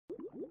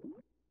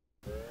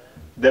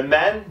The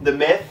man, the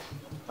myth.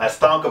 Let's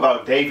talk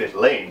about David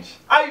Lynch.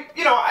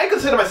 I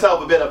consider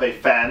myself a bit of a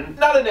fan,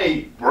 not in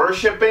a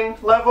worshipping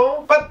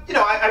level, but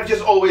I've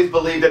just always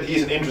believed that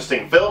he's an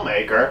interesting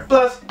filmmaker.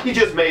 Plus, he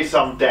just made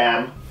some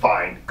damn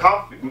fine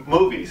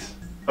movies.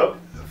 Oh.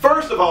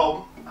 First of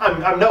all,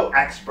 I'm no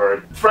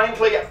expert.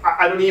 Frankly,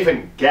 I don't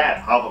even get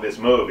half of his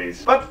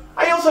movies. But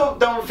I also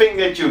don't think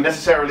that you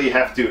necessarily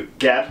have to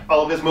get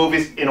all of his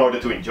movies in order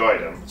to enjoy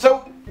them.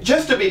 So,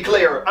 just to be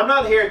clear, I'm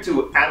not here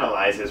to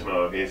analyze his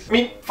movies. I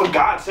mean, for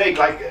God's sake,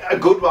 like a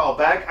good while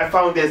back, I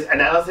found this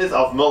analysis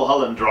of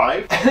Mulholland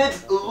Drive, and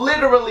it's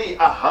literally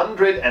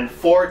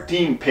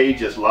 114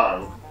 pages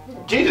long.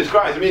 Jesus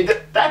Christ, I mean,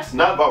 that's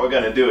not what we're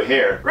gonna do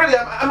here. Really,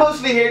 I'm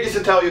mostly here just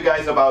to tell you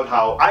guys about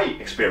how I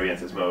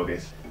experience his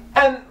movies.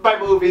 And by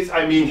movies,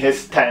 I mean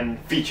his 10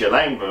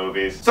 feature-length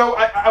movies. So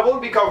I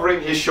won't be covering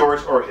his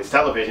shorts or his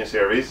television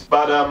series,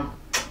 but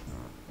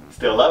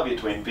still love you,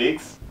 Twin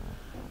Peaks.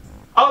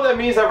 All that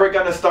means that we're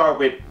gonna start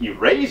with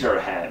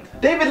Eraserhead.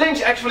 David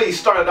Lynch actually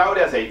started out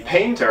as a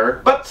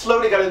painter, but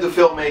slowly got into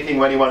filmmaking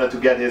when he wanted to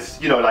get his,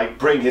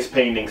 bring his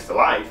paintings to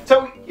life.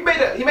 So he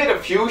made a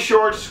few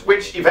shorts,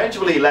 which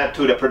eventually led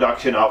to the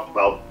production of,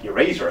 well,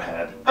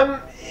 Eraserhead.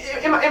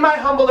 In my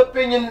humble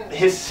opinion,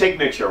 his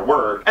signature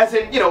work. As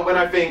in, when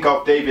I think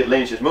of David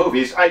Lynch's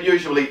movies, I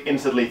usually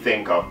instantly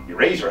think of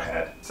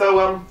Eraserhead.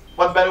 So,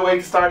 what better way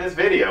to start this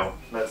video?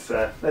 Let's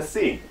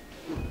see.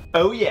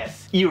 Oh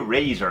yes,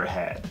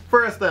 Eraserhead.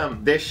 First,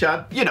 this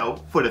shot,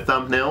 for the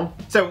thumbnail.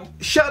 So,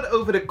 shot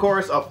over the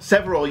course of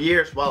several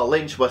years while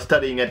Lynch was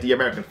studying at the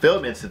American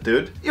Film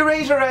Institute,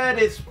 Eraserhead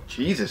is,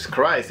 Jesus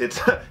Christ,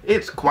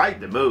 it's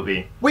quite the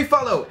movie. We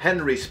follow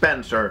Henry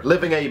Spencer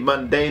living a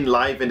mundane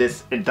life in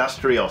this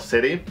industrial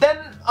city. Then,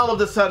 all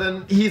of a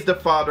sudden, he's the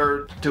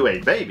father to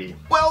a baby.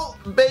 Well,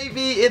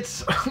 baby,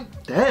 it's...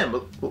 damn,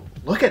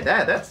 look at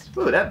that,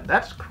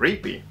 that's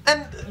creepy.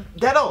 And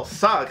that all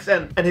sucks,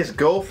 and his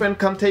girlfriend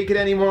can't take it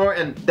anymore,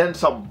 and then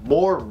some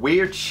more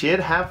weird shit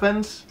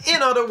happens.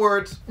 In other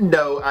words,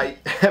 no, I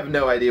have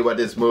no idea what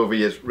this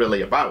movie is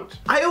really about.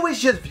 I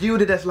always just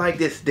viewed it as like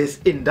this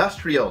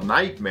industrial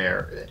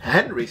nightmare,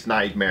 Henry's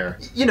nightmare.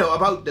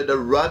 About the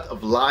rut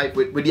of life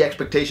with the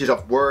expectations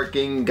of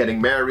working, getting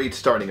married,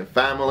 starting a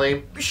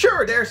family.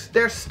 Sure,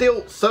 there's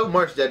still so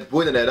much that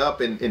wouldn't add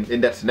up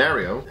in that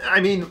scenario. I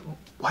mean,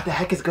 what the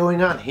heck is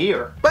going on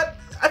here? But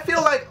I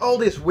feel like all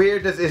this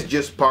weirdness is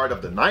just part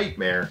of the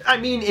nightmare. I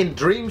mean, in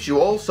dreams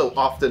you also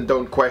often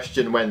don't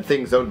question when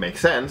things don't make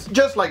sense,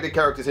 just like the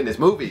characters in this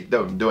movie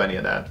don't do any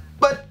of that.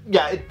 But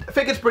yeah, I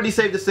think it's pretty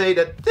safe to say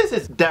that this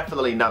is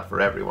definitely not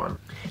for everyone.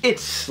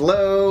 It's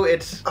slow,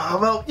 it's,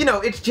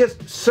 it's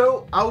just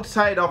so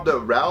outside of the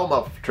realm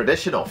of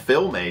traditional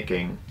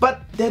filmmaking.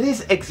 But that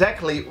is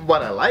exactly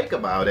what I like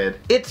about it.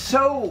 It's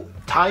so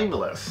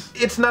timeless.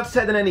 It's not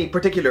set in any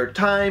particular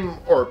time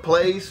or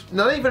place,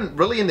 not even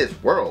really in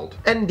this world.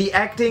 And the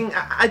acting,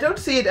 I don't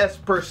see it as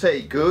per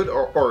se good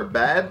or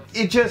bad,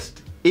 it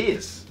just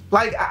is.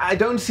 Like, I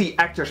don't see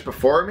actors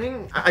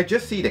performing, I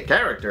just see the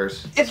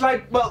characters. It's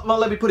like, well,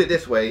 let me put it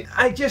this way.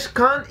 I just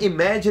can't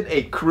imagine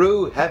a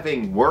crew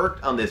having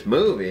worked on this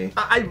movie.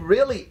 I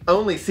really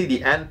only see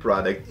the end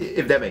product,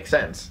 if that makes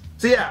sense.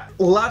 So yeah,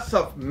 lots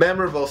of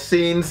memorable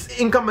scenes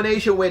in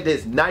combination with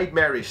this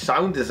nightmarish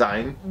sound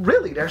design.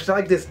 Really, there's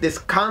like this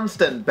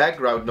constant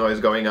background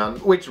noise going on,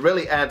 which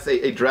really adds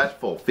a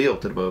dreadful feel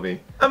to the movie.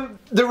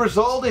 The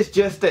result is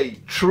just a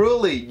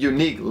truly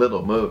unique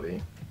little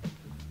movie.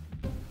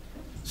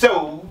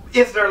 So,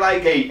 is there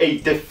like a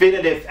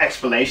definitive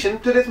explanation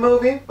to this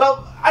movie?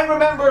 Well, I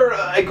remember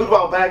a good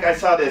while back I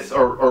saw this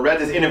or read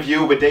this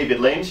interview with David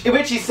Lynch in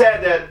which he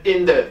said that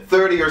in the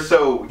 30 or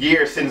so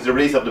years since the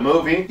release of the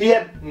movie, he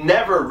had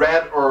never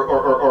read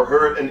or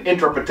heard an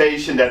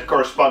interpretation that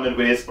corresponded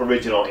with his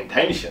original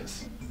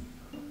intentions.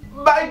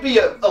 Might be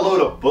a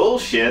load of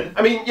bullshit.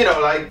 I mean,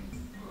 like,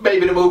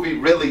 maybe the movie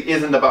really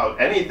isn't about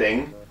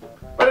anything.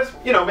 But it's,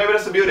 maybe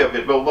that's the beauty of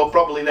it, we'll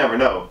probably never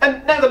know.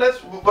 And nevertheless,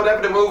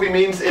 whatever the movie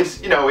means, it's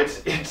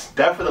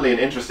definitely an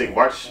interesting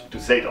watch, to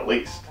say the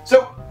least.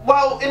 So,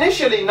 while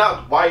initially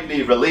not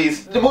widely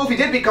released, the movie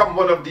did become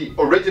one of the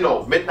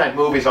original midnight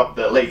movies of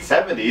the late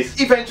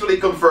 70s, eventually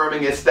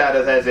confirming its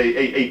status as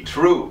a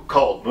true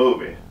cult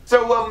movie.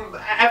 So,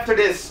 after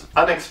this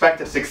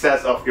unexpected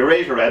success of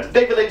Eraserhead,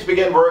 David Lynch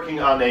began working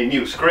on a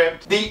new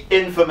script, the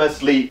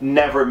infamously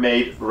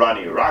never-made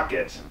Ronnie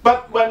Rocket.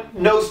 But when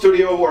no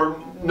studio or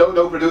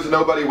no producer,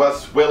 nobody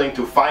was willing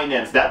to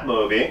finance that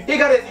movie, he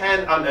got his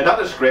hand on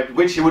another script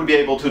which he would be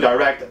able to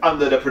direct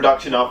under the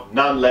production of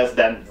none less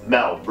than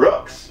Mel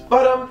Brooks.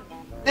 But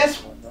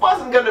this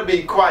wasn't gonna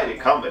be quite a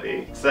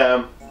comedy. It's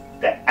The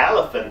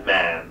Elephant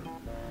Man.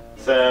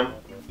 So,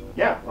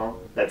 yeah, well,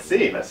 let's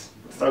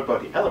talk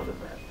about The Elephant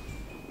Man.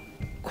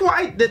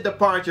 quite the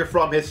departure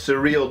from his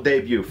surreal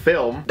debut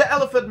film, The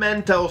Elephant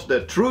Man tells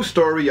the true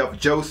story of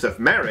Joseph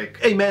Merrick,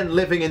 a man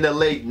living in the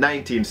late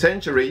 19th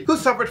century who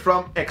suffered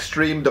from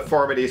extreme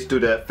deformities to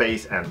the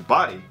face and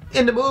body.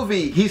 In the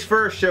movie, he's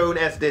first shown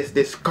as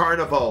this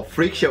carnival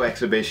freak show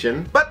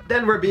exhibition, but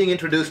then we're being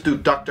introduced to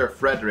Dr.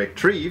 Frederick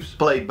Treves,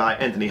 played by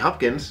Anthony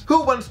Hopkins,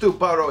 who wants to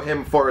borrow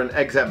him for an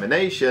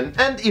examination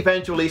and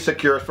eventually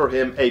secures for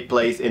him a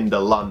place in the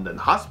London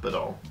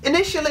hospital.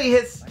 Initially,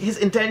 his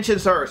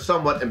intentions are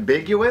somewhat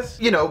ambiguous,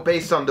 you know,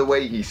 based on the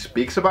way he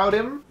speaks about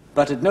him.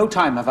 But at no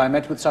time have I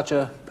met with such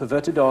a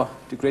perverted or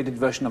degraded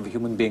version of a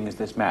human being as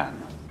this man.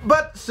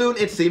 But soon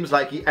it seems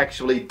like he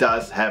actually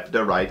does have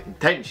the right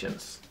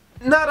intentions.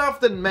 Not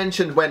often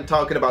mentioned when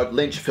talking about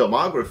Lynch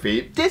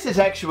filmography, this is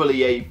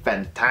actually a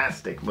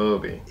fantastic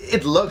movie.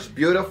 It looks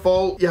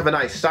beautiful, you have a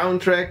nice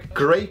soundtrack,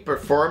 great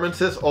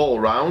performances all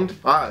around.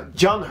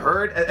 John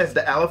Hurt as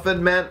the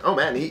Elephant Man, oh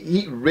man,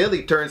 he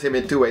really turns him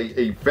into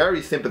a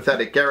very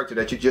sympathetic character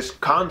that you just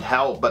can't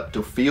help but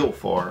to feel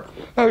for.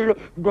 I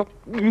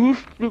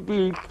used to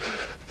be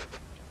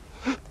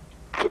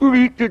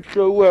treated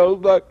so well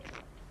by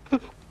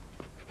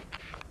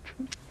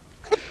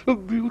a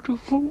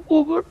beautiful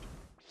woman.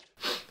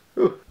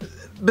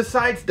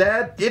 Besides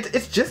that,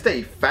 it's just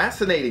a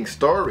fascinating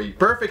story,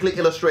 perfectly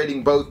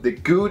illustrating both the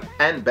good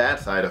and bad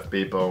side of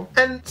people.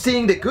 And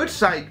seeing the good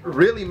side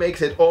really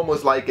makes it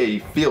almost like a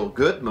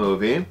feel-good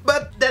movie.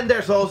 But then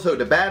there's also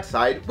the bad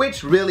side,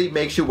 which really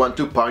makes you want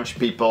to punch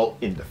people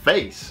in the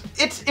face.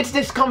 It's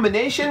this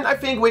combination, I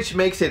think, which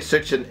makes it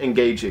such an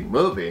engaging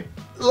movie.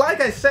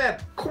 Like I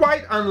said,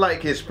 quite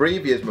unlike his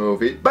previous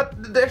movie, but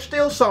there's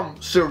still some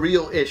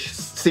surreal-ish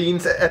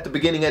scenes at the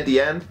beginning and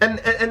the end,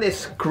 and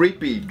this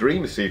creepy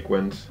dream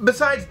sequence.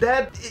 Besides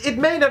that, it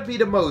may not be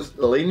the most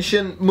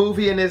Lynchian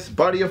movie in his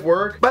body of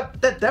work,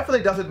 but that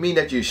definitely doesn't mean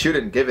that you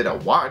shouldn't give it a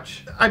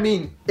watch. I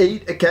mean,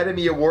 8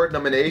 Academy Award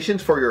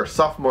nominations for your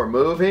sophomore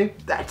movie?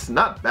 That's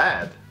not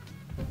bad.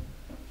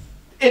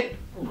 It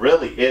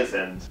really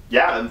isn't.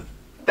 Yeah,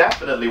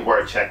 definitely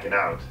worth checking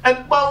out.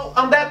 And well,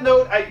 on that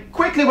note, I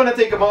quickly want to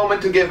take a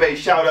moment to give a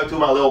shout out to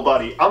my little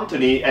buddy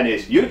Anthony and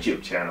his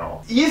YouTube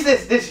channel. He's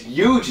this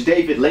huge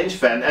David Lynch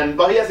fan, and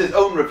well, he has his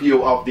own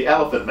review of The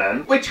Elephant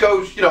Man, which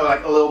goes, you know,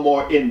 like a little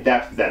more in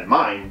depth than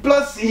mine.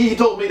 Plus, he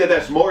told me that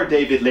there's more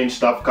David Lynch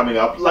stuff coming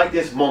up, like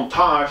this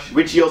montage,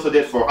 which he also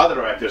did for other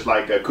directors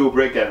like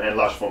Kubrick and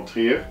Lars von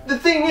Trier. The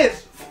thing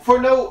is, for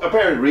no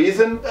apparent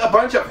reason, a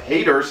bunch of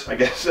haters, I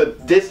guess,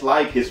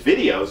 dislike his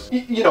videos.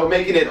 You know,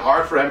 making it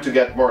hard for him to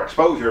get more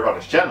exposure on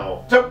his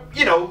channel. So,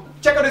 you know,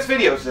 check out his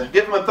videos,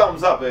 give him a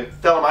thumbs up,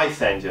 tell him I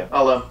sent you.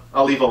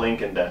 I'll leave a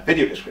link in the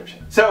video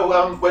description. So,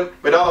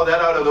 with all of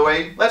that out of the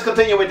way, let's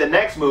continue with the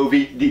next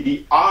movie,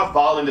 the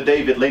oddball in the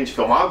David Lynch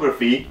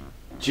filmography,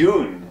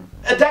 Dune.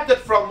 Adapted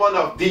from one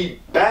of the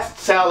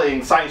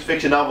best-selling science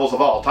fiction novels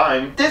of all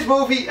time, this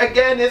movie,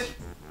 again, is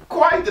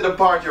quite a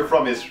departure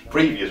from his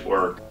previous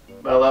work.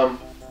 Well,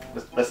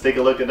 let's take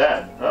a look at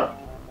that, huh?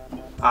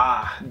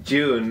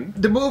 Dune.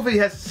 The movie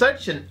has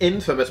such an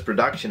infamous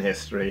production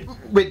history,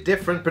 with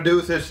different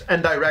producers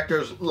and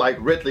directors like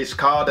Ridley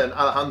Scott and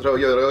Alejandro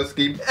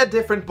Jodorowsky at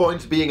different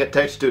points being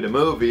attached to the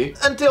movie,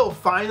 until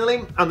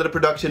finally, under the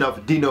production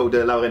of Dino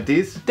De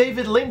Laurentiis,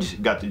 David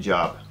Lynch got the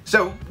job.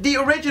 So, the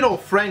original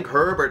Frank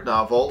Herbert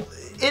novel,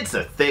 it's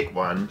a thick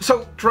one,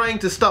 so trying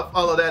to stuff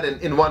all of that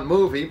in one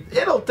movie,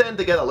 it'll tend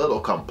to get a little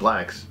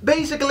complex.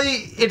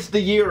 Basically, it's the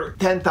year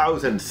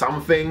 10,000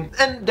 something,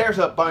 and there's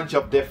a bunch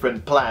of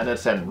different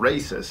planets and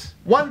races.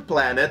 One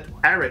planet,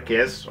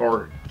 Arrakis,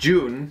 or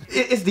Dune,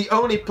 is the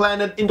only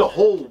planet in the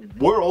whole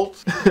world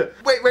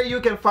where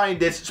you can find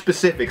this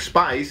specific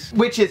spice,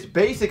 which is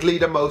basically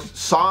the most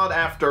sought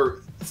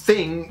after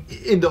thing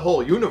in the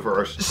whole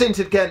universe, since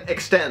it can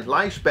extend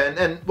lifespan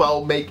and,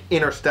 well, make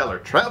interstellar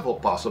travel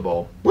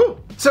possible. Woo!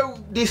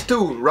 So these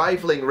two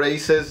rivaling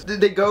races,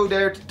 they go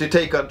there to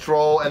take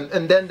control,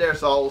 and then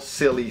there's all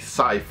silly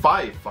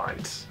sci-fi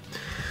fights.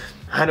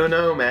 I don't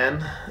know,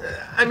 man.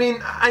 I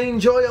mean, I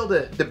enjoy all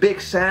the big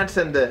sets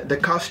and the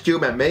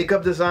costume and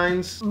makeup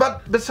designs,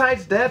 but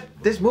besides that,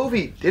 this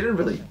movie didn't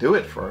really do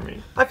it for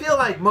me. I feel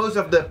like most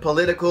of the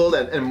political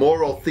and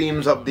moral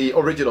themes of the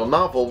original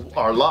novel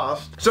are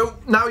lost, so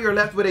now you're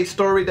left with a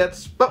story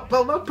that's,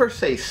 well, not per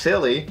se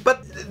silly,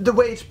 but the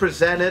way it's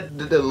presented,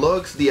 the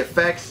looks, the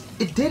effects,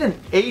 it didn't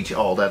age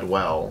all that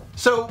well.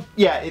 So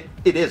yeah,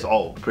 it is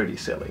all pretty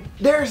silly.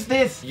 There's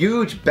this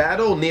huge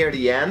battle near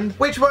the end,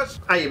 which was,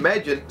 I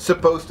imagine,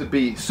 supposed to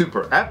be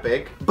super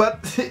epic, but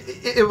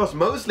it was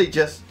mostly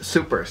just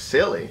super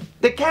silly.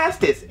 The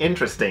cast is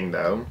interesting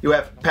though. You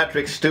have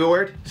Patrick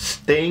Stewart,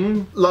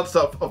 Sting, lots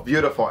of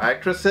beautiful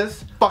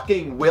actresses,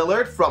 fucking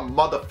Willard from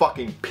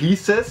Motherfucking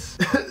Pieces,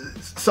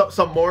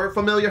 some more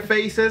familiar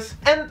faces,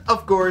 and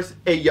of course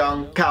a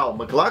young Kyle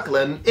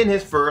MacLachlan in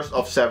his first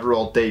of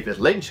several David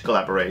Lynch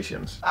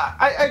collaborations.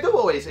 I do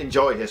always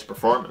enjoy his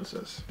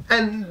performances.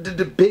 And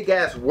the big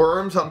ass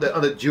worms on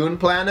the Dune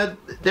planet,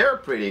 they're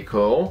pretty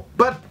cool.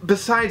 But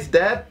besides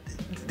that,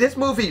 this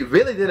movie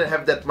really didn't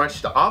have that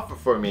much to offer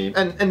for me.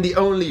 And the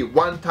only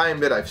one time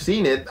that I've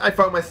seen it, I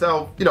found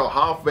myself, you know,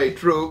 halfway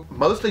through,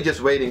 mostly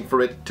just waiting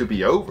for it to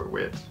be over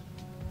with.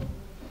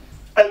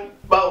 And,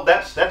 well,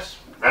 that's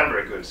never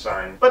a good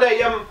sign. But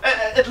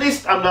at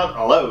least I'm not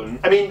alone.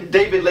 I mean,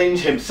 David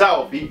Lynch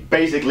himself, he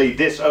basically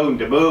disowned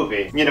the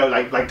movie. You know,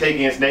 like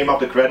taking his name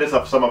off the credits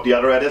of some of the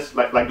other edits,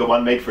 like the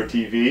one made for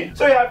TV.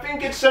 So yeah, I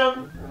think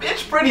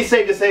it's pretty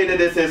safe to say that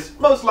this is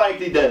most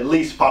likely the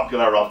least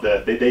popular of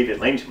the David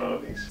Lynch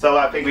movies. So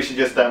I think we should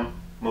just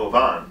move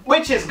on.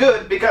 Which is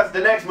good, because the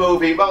next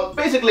movie, well,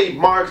 basically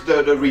marks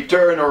the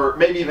return, or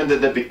maybe even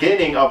the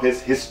beginning of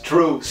his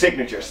true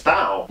signature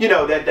style. You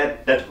know,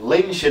 that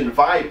Lynchian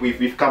vibe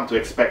we've come to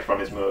expect from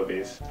his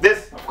movies.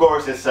 This, of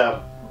course, is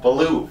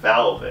Blue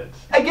Velvet.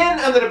 Again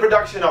under the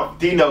production of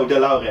Dino De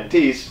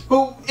Laurentiis,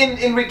 who,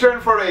 in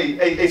return for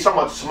a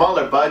somewhat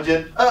smaller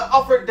budget,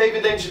 offered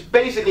David Lynch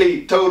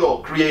basically total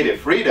creative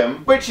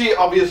freedom, which he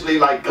obviously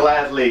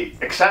gladly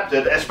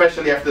accepted,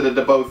 especially after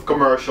the both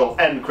commercial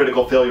and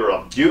critical failure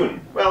of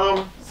Dune.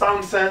 Well,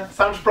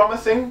 sounds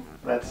promising.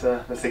 Let's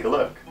take a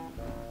look.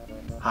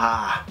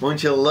 Ah,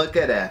 won't you look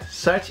at that?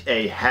 Such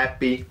a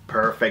happy,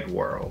 perfect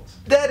world.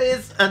 That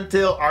is,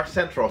 until our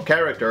central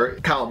character,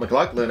 Kyle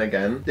MacLachlan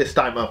again, this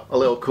time a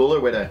little cooler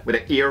with an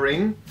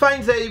earring,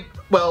 finds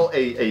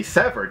a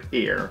severed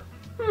ear.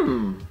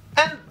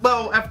 And,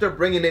 well, after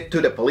bringing it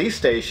to the police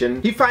station,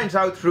 he finds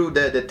out through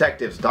the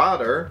detective's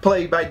daughter,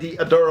 played by the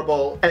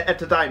adorable, at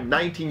the time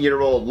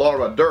 19-year-old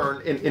Laura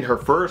Dern in her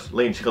first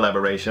Lynch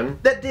collaboration,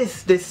 that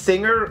this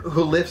singer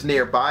who lives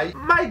nearby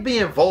might be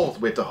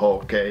involved with the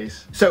whole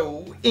case.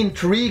 So,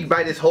 intrigued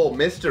by this whole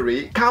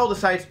mystery, Kyle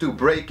decides to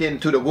break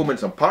into the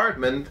woman's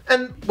apartment,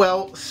 and,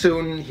 well,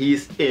 soon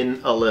he's in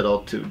a little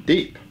too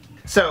deep.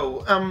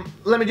 So,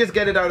 let me just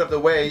get it out of the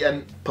way,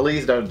 and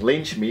please don't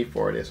lynch me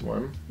for this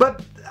one.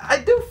 But I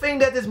do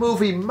think that this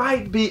movie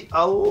might be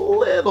a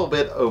little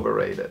bit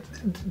overrated.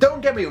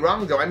 Don't get me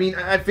wrong though, I mean,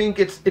 I think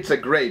it's a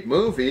great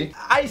movie.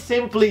 I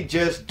simply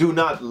just do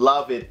not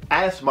love it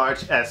as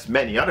much as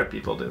many other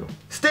people do.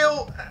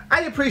 Still,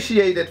 I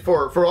appreciate it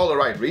for all the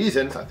right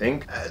reasons, I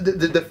think.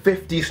 The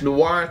 50s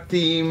noir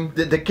theme,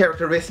 the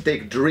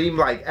characteristic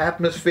dreamlike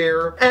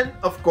atmosphere, and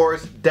of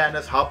course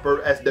Dennis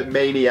Hopper as the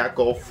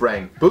maniacal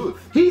Frank Booth.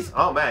 He's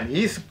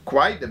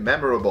quite the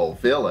memorable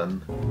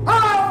villain.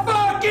 I'll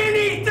fuck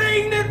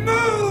anything that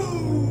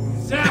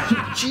moves!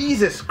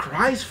 Jesus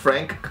Christ,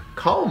 Frank,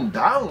 calm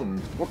down.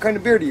 What kind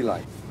of beer do you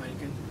like?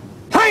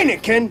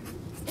 Heineken?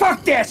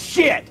 Fuck that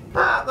shit!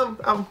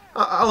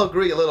 I'll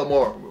agree a little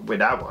more with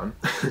that one.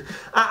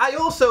 I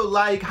also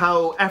like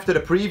how, after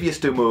the previous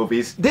two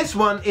movies, this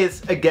one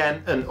is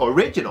again an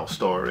original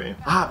story.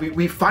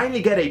 We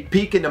finally get a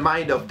peek in the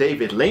mind of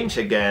David Lynch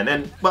again,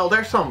 and well,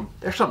 there's some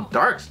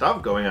dark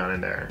stuff going on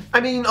in there. I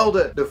mean, all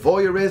the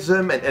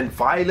voyeurism and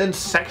violence,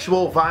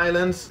 sexual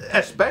violence,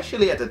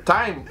 especially at the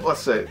time,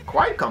 was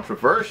quite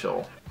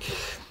controversial.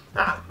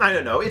 I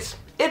don't know,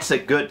 it's a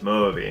good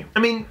movie. I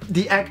mean,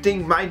 the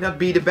acting might not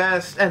be the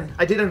best, and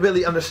I didn't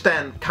really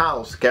understand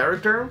Kyle's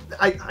character.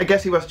 I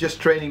guess he was just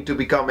training to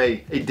become a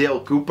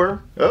Dale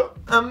Cooper. Oh.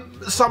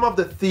 Some of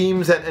the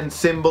themes and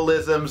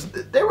symbolisms,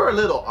 they were a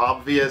little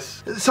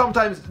obvious.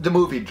 Sometimes the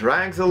movie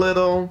drags a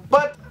little,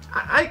 but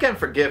I can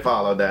forgive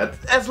all of that,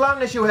 as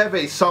long as you have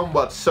a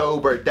somewhat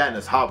sober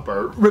Dennis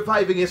Hopper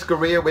reviving his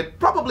career with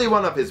probably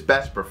one of his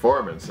best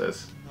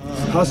performances.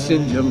 I'll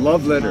send you a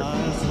love letter.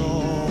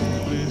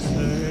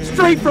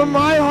 Straight from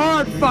my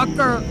heart,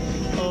 fucker!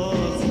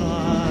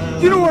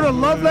 You know what a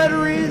love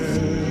letter is?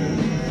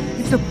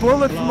 It's a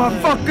bullet from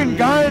a fucking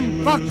gun,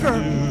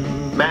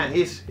 fucker! Man,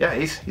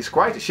 he's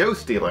quite a show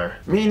stealer.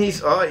 I mean,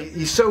 he's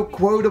so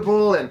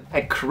quotable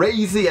and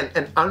crazy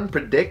and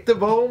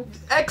unpredictable,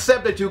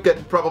 except that you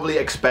can probably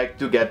expect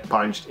to get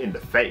punched in the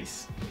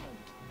face.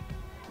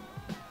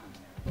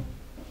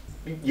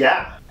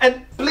 Yeah,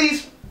 and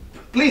please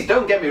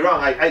don't get me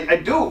wrong, I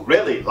do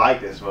really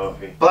like this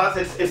movie. Plus,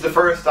 it's the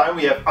first time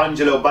we have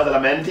Angelo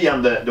Badalamenti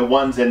on the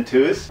ones and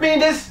twos. I mean,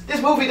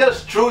 this movie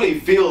does truly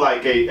feel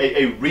like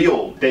a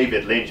real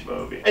David Lynch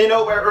movie. And you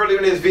know, where earlier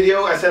in this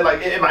video I said,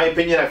 like, in my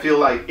opinion, I feel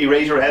like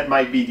Eraserhead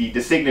might be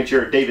the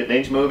signature David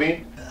Lynch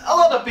movie. A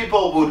lot of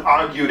people would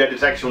argue that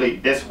it's actually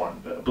this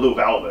one, Blue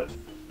Velvet.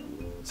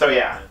 So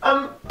yeah,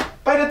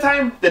 by the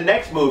time the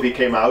next movie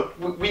came out,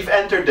 we've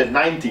entered the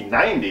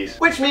 1990s,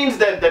 which means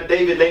that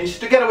David Lynch,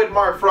 together with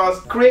Mark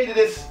Frost, created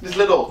this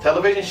little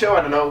television show.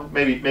 I don't know,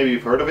 maybe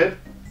you've heard of it.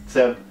 It's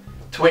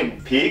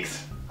Twin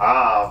Peaks.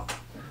 I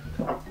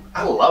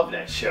love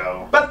that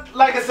show. But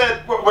like I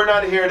said, we're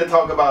not here to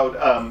talk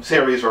about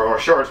series or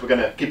shorts. We're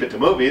gonna keep it to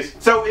movies.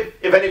 So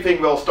if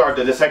anything, we'll start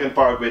the second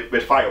part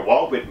with Fire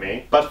Walk With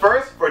Me. But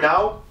first, for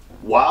now,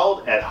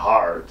 Wild at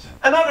Heart.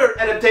 Another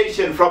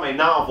adaptation from a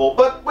novel,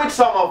 but with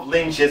some of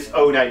Lynch's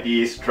own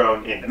ideas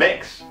thrown in the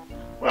mix.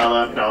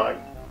 Well, you know,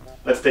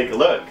 let's take a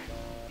look.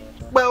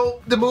 Well,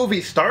 the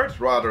movie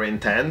starts rather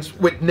intense,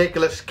 with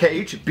Nicolas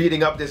Cage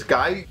beating up this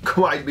guy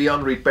quite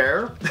beyond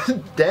repair.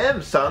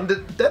 Damn, son,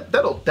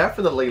 that'll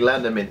definitely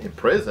land him in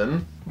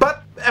prison.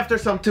 But after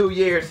some 2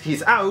 years,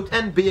 he's out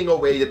and being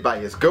awaited by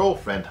his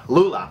girlfriend,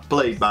 Lula,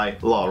 played by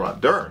Laura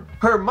Dern.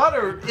 Her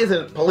mother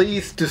isn't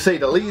pleased, to say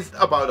the least,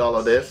 about all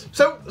of this.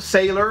 So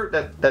Sailor,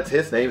 that's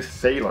his name,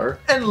 Sailor,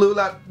 and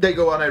Lula, they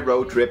go on a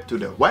road trip to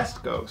the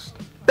West Coast.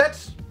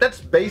 That's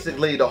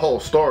basically the whole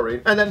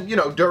story. And then, you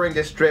know, during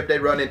this trip they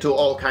run into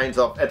all kinds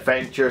of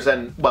adventures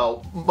and,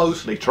 well,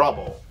 mostly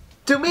trouble.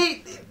 To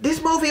me,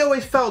 this movie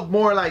always felt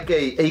more like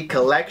a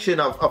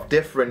collection of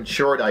different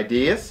short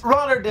ideas,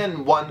 rather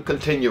than one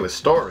continuous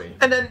story.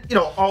 And then, you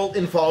know, all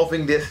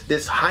involving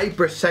this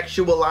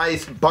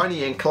hyper-sexualized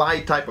Bonnie and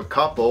Clyde type of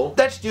couple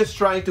that's just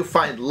trying to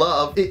find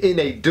love in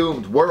a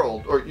doomed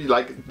world, or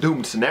like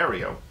doomed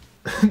scenario.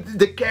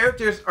 The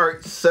characters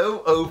are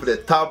so over the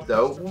top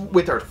though,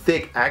 with their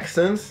thick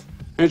accents.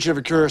 Ain't you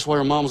ever curious why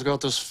your mom's got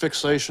this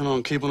fixation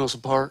on keeping us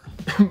apart?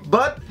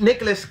 But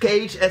Nicolas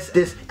Cage as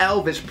this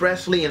Elvis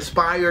Presley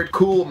inspired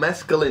cool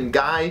masculine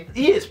guy,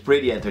 he is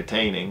pretty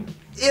entertaining.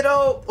 It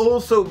all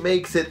also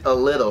makes it a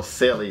little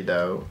silly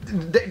though.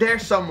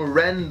 There's some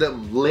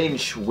random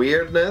Lynch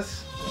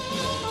weirdness.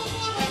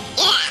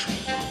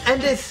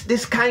 And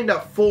this kind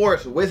of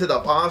forced Wizard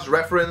of Oz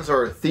reference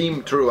or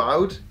theme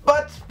throughout.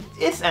 But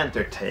it's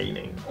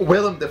entertaining.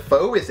 Willem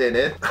Dafoe is in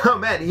it. Oh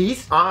man,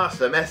 he's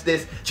awesome as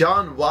this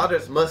John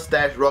Waters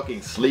mustache rocking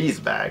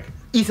sleazebag.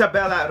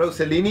 Isabella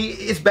Rossellini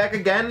is back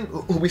again,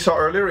 who we saw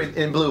earlier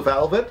in Blue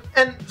Velvet.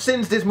 And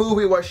since this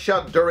movie was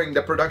shot during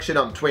the production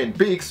on Twin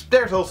Peaks,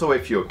 there's also a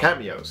few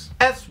cameos.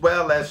 As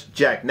well as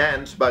Jack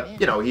Nance, but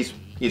you know,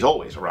 he's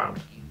always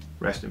around.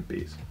 Rest in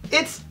peace.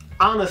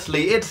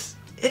 Honestly, it's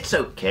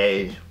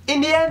okay. In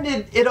the end,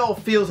 it all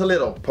feels a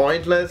little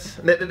pointless.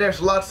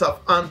 There's lots of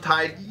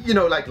untied, you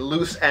know, like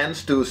loose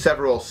ends to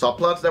several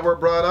subplots that were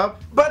brought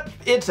up. But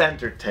it's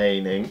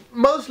entertaining.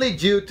 Mostly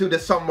due to the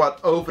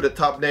somewhat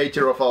over-the-top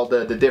nature of all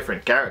the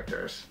different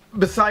characters.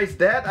 Besides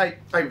that,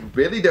 I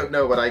really don't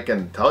know what I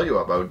can tell you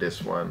about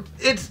this one.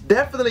 It's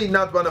definitely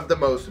not one of the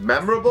most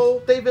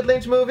memorable David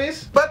Lynch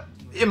movies, but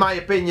in my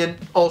opinion,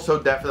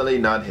 also definitely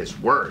not his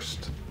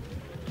worst.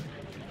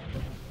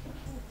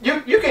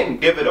 You can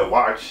give it a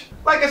watch.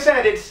 Like I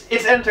said,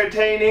 it's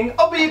entertaining,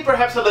 albeit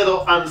perhaps a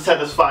little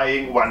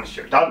unsatisfying once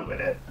you're done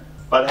with it.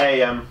 But hey,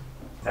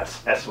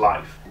 that's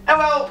life. And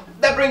well,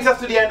 that brings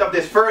us to the end of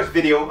this first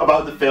video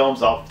about the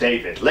films of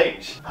David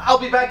Lynch. I'll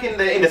be back in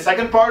the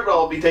second part where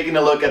I'll be taking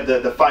a look at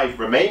the 5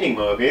 remaining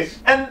movies.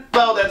 And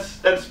well,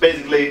 that's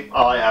basically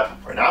all I have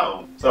for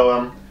now.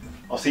 So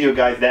I'll see you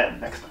guys then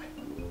next time.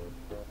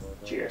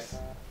 Cheers.